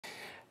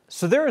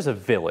So there is a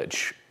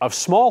village of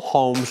small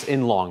homes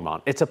in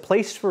Longmont. It's a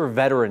place for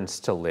veterans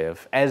to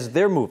live as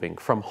they're moving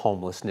from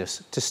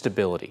homelessness to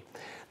stability.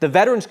 The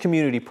Veterans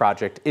Community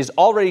Project is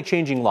already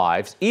changing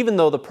lives, even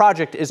though the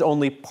project is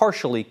only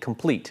partially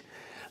complete.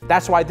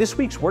 That's why this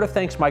week's Word of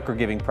Thanks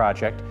microgiving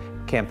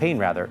campaign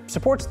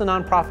supports the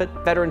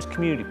nonprofit Veterans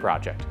Community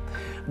Project.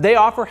 They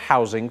offer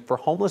housing for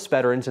homeless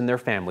veterans and their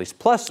families,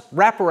 plus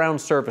wraparound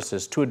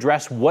services to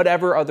address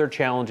whatever other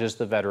challenges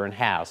the veteran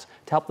has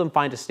to help them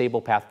find a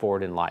stable path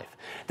forward in life.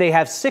 They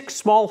have 6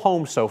 small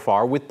homes so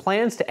far, with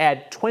plans to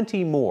add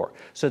 20 more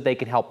so they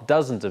can help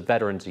dozens of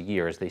veterans a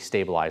year as they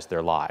stabilize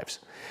their lives.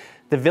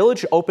 The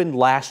village opened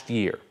last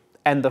year,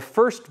 and the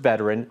first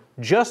veteran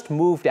just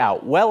moved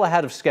out well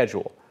ahead of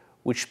schedule,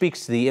 which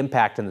speaks to the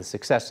impact and the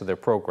success of their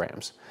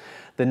programs.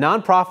 The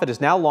nonprofit is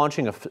now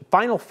launching a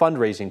final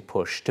fundraising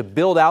push to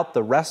build out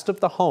the rest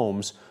of the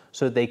homes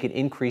so they can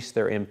increase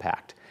their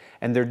impact.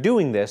 And they're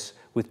doing this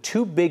with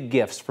 2 big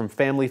gifts from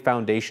family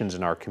foundations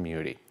in our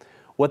community.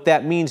 What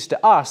that means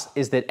to us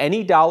is that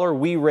any dollar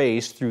we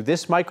raise through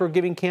this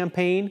microgiving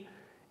campaign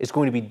is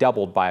going to be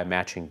doubled by a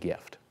matching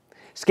gift.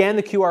 Scan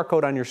the QR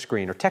code on your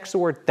screen or text the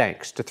word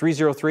THANKS to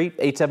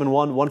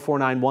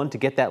 303-871-1491 to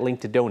get that link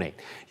to donate.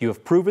 You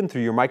have proven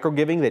through your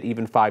microgiving that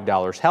even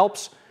 $5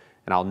 helps,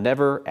 and I'll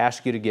never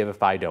ask you to give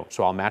if I don't,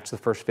 so I'll match the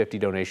first 50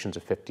 donations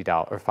of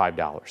 $50 or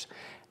 $5.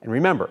 And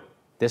remember,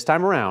 this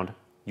time around,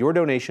 your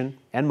donation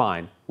and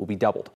mine will be doubled.